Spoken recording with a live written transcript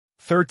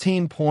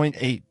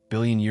13.8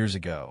 billion years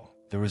ago,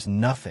 there was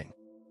nothing.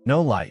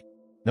 No light,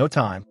 no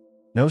time,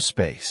 no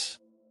space.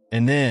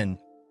 And then,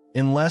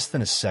 in less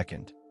than a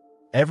second,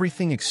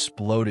 everything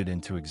exploded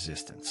into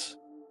existence.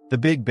 The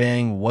Big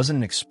Bang wasn't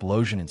an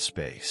explosion in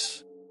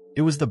space.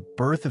 It was the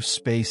birth of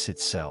space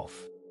itself.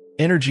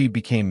 Energy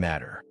became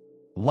matter.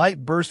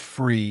 Light burst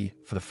free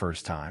for the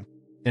first time.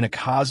 In a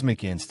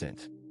cosmic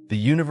instant, the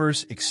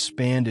universe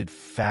expanded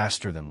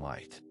faster than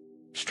light,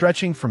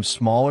 stretching from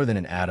smaller than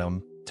an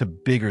atom to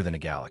bigger than a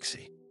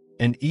galaxy.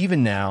 And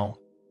even now,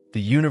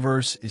 the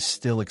universe is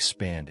still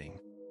expanding.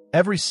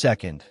 Every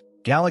second,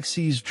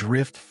 galaxies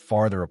drift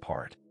farther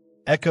apart.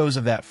 Echoes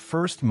of that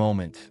first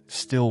moment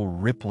still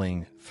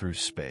rippling through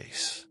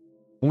space.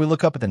 When we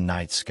look up at the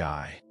night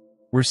sky,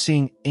 we're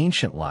seeing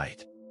ancient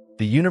light,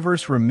 the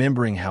universe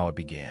remembering how it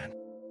began.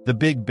 The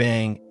Big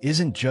Bang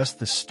isn't just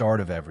the start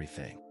of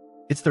everything.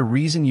 It's the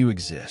reason you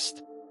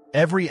exist.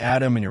 Every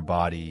atom in your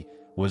body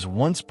was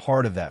once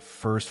part of that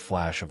first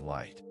flash of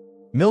light.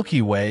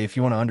 Milky Way, if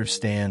you want to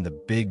understand the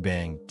Big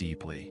Bang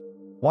deeply,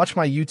 watch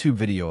my YouTube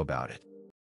video about it.